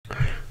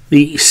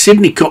The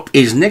Sydney Cup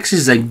is next. This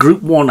is a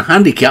Group 1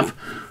 handicap.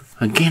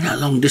 Again, a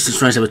long distance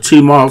race over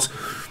 2 miles.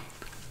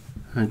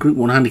 Group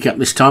 1 handicap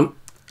this time.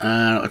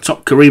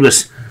 Atop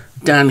Caribus,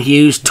 Dan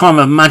Hughes. Time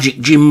of Magic,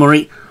 Jim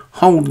Murray.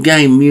 Hold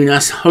Game,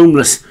 Munas.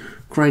 Homeless,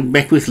 Craig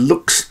Beckwith.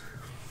 Lux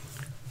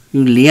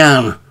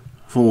Lian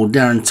for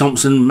Darren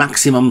Thompson.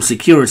 Maximum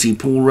Security,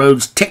 Paul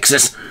Rhodes.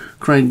 Texas,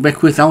 Craig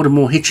Beckwith.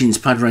 Aldermore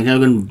Hitchens, Padraig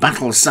Hogan.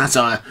 Battle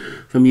Satire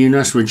from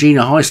Munas.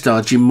 Regina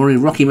Highstar, Jim Murray.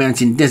 Rocky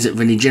Mountain Desert,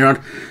 Vinnie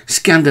Gerard.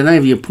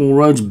 Scandinavia, Paul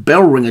Rhodes.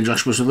 Bell Ringer,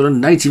 Joshua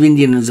Sutherland. Native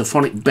Indian and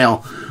Zophonic Bell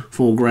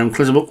for Graham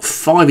Clissenbrook.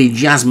 5e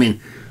Jasmine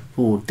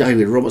for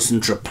David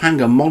Robertson.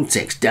 Trapanga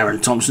Montex,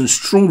 Darren Thompson.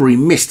 Strawberry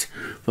Mist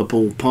for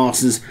Paul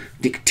Parsons.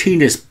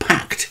 Dictina's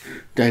Pact,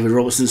 David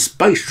Robertson.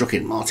 Space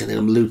Trucking, Martin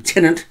Lidham.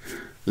 Lieutenant,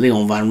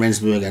 Leon Van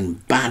Rensburg.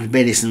 And Bad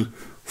Medicine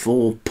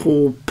for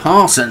Paul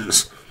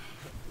Parsons.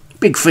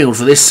 Big field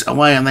for this.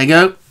 Away and they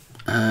go.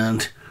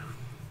 And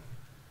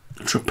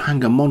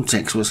Trapanga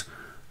Montex was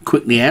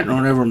quickly out.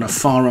 Right over on the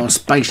far right.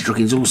 Space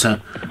Trucking's also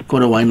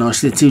got away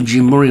nicely. The 2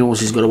 Jim Murray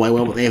horses got away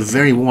well, but they're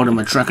very wide on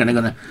the track and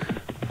they're going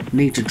to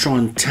need to try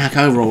and tack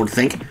over, I would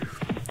think.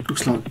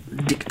 Looks like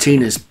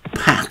Dictina's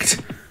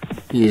Pact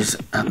is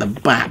at the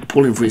back,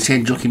 pulling for his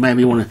head. Jockey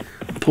maybe want to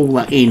pull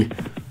that in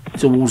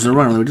towards the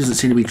run, although it doesn't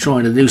seem to be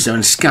trying to do so.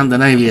 And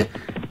Scandinavia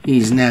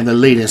is now the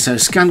leader. So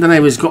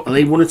Scandinavia's got the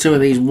lead. 1 or 2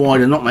 of these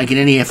wide are not making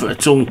any effort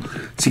at all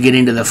to get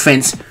into the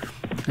fence.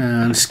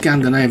 And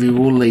Scandinavia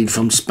will lead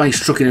from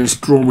Space Trucking and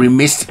Strawberry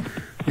Mist.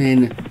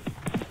 Then,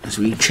 as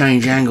we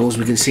change angles,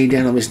 we can see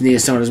down on this near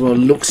side as well,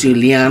 Luxu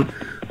Lian,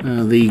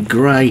 the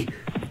grey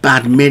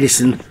Bad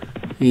Medicine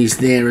is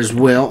there as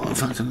well. In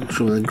fact, I'm not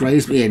sure whether the grey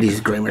is, but yeah, it is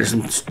grey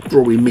medicine.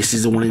 Strawberry Mist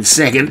is the one in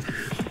second.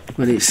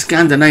 But it's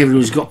Scandinavia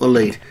who's got the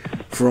lead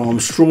from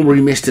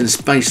Strawberry Mist and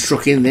Space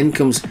Trucking. Then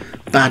comes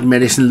Bad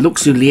Medicine.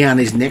 Luxu Lian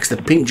is next. The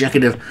pink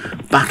jacket of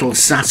Battle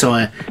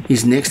Satire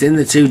is next. Then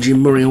the 2 Jim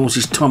Murray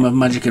horses, Time of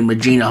Magic and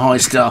Regina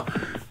Highstar.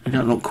 They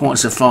don't look quite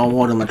so far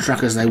wide on the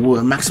track as they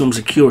were. Maximum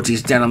Security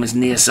is down on this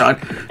near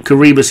side.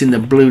 Caribus in the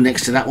blue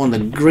next to that one. The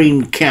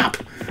green cap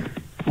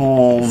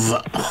of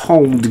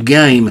Hold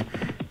Game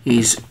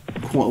is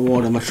quite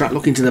wide on the track.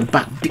 Looking to the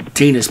back,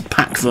 Dictina's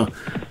Pact for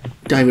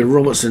David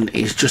Robertson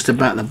is just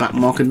about the back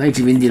marker.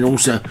 Native Indian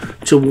also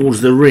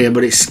towards the rear,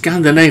 but it's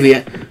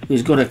Scandinavia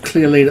who's got a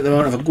clear lead at the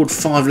moment of a good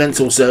 5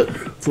 lengths or so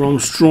from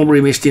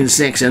Strawberry Mist in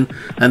section,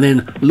 and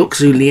then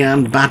Luxu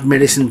Lian, Bad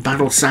Medicine,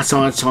 Battle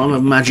Satire, Time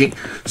of Magic,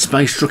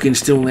 Space Trucking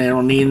still there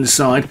on the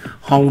inside.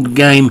 Hold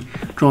Game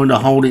trying to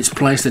hold its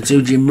place. The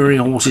 2 Jim Murray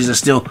horses are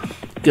still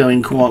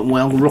going quite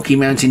well. Rocky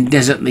Mountain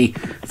Desert, the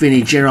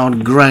Vinnie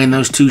Gerard Grey, and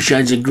those 2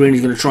 shades of green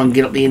is going to try and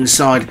get up the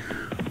inside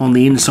on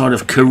the inside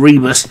of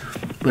Caribus.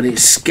 But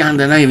it's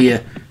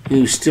Scandinavia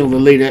who's still the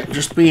leader,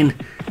 just being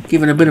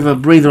given a bit of a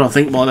breather, I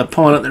think, by the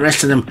pilot. The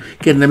rest of them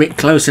getting a bit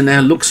closer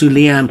now. Luxu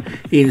Lian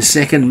in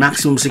second.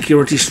 Maximum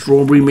Security,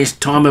 Strawberry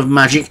Mist, Time of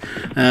Magic,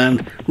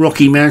 and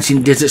Rocky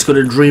Mountain Desert's got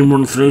a dream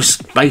run through.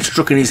 Space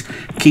Trucking is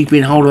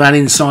keeping hold of that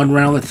inside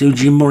round. The 2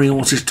 Jim Murray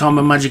horses, Time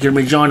of Magic and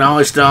Regina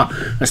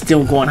Highstar, are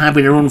still quite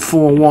happy to run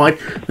 4 wide.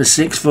 The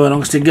 6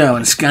 furlongs to go,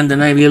 and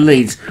Scandinavia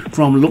leads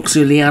from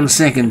Luxu Lian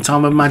second,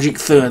 Time of Magic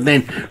third,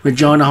 then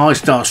Regina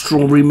Highstar.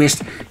 Strawberry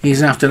Mist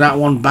is after that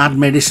one. Bad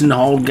Medicine, the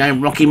Whole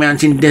Game. Rocky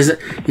Mountain Desert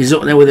is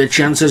up there with a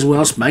chance as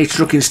well. Space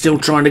Trucking still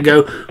trying to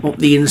go up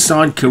the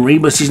inside.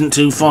 Caribus isn't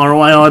too far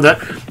away either,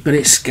 but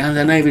it's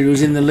Scandinavia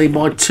who's in the lead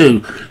by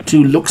 2.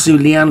 To Luxu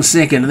Lian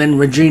second, and then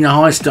Regina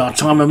Highstar.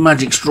 Time of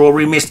Magic,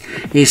 Strawberry Mist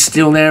is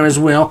still there as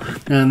well,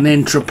 and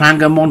then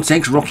Trapanga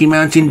Montex, Rocky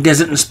Mountain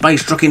Desert, and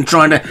Space Trucking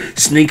trying to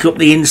sneak up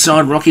the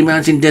inside. Rocky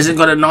Mountain Desert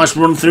got a nice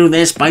run through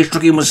there. Space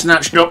Trucking was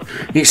snatched up.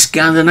 It's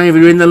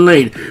Scandinavia in the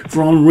lead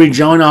from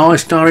Regina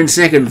Highstar in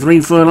second.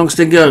 3 furlongs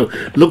to go.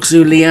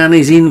 Luxu Lian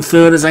is in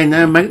third as they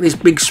now make this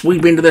big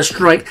sweep into the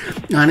straight,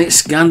 and it's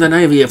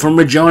Scandinavia from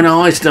Regina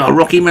Highstar.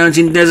 Rocky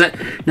Mountain Desert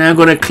now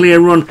got a clear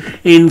run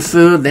in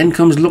third. Then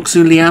comes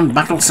Luxu Lian.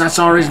 Battle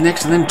Satire is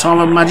next, and then Time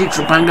of Magic.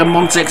 Trapanga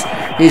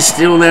Montex is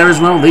still there as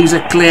well. These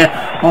are clear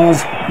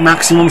of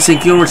Maximum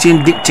Security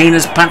and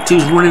Dictina's Pact,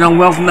 who's running on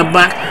well from the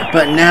back,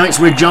 but now it's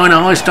Regina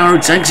Highstar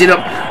who takes it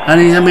up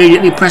and is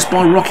immediately pressed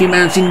by Rocky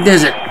Mountain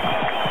Desert.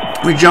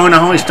 Regina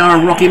Highstar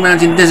and Rocky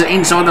Mountain Desert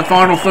inside the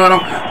final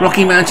furlong.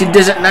 Rocky Mountain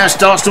Desert now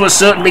starts to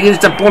assert, begins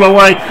to pull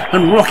away,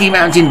 and Rocky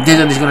Mountain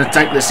Desert is going to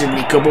take the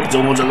Sydney Cup up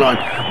towards the line.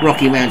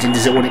 Rocky Mountain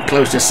Desert won it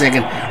close to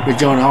second.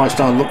 Regina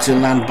Highstar, Luxu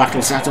Lian,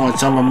 Battle Satire,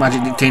 Time of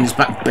Magic, Dictina's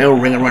Pact. Bell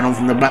Ringer ran on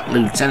from the back.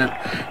 Lieutenant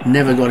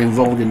never got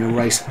involved in the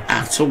race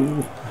at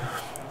all,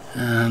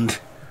 and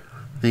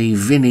the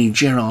Vinnie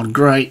Gerard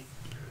Grey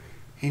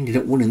ended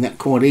up winning that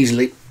quite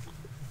easily.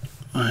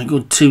 A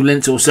good 2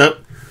 lengths or so.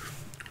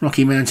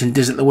 Rocky Mountain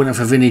Desert the winner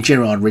for Vinnie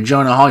Gerard.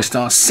 Regina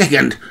Highstar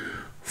second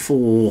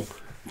for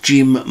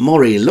Jim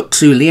Murray.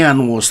 Luxu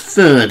Lian was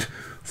third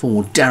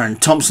for Darren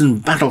Thompson.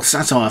 Battle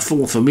Satire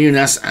fourth for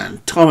Munas,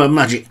 and Time of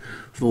Magic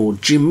for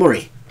Jim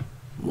Murray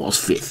was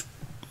fifth.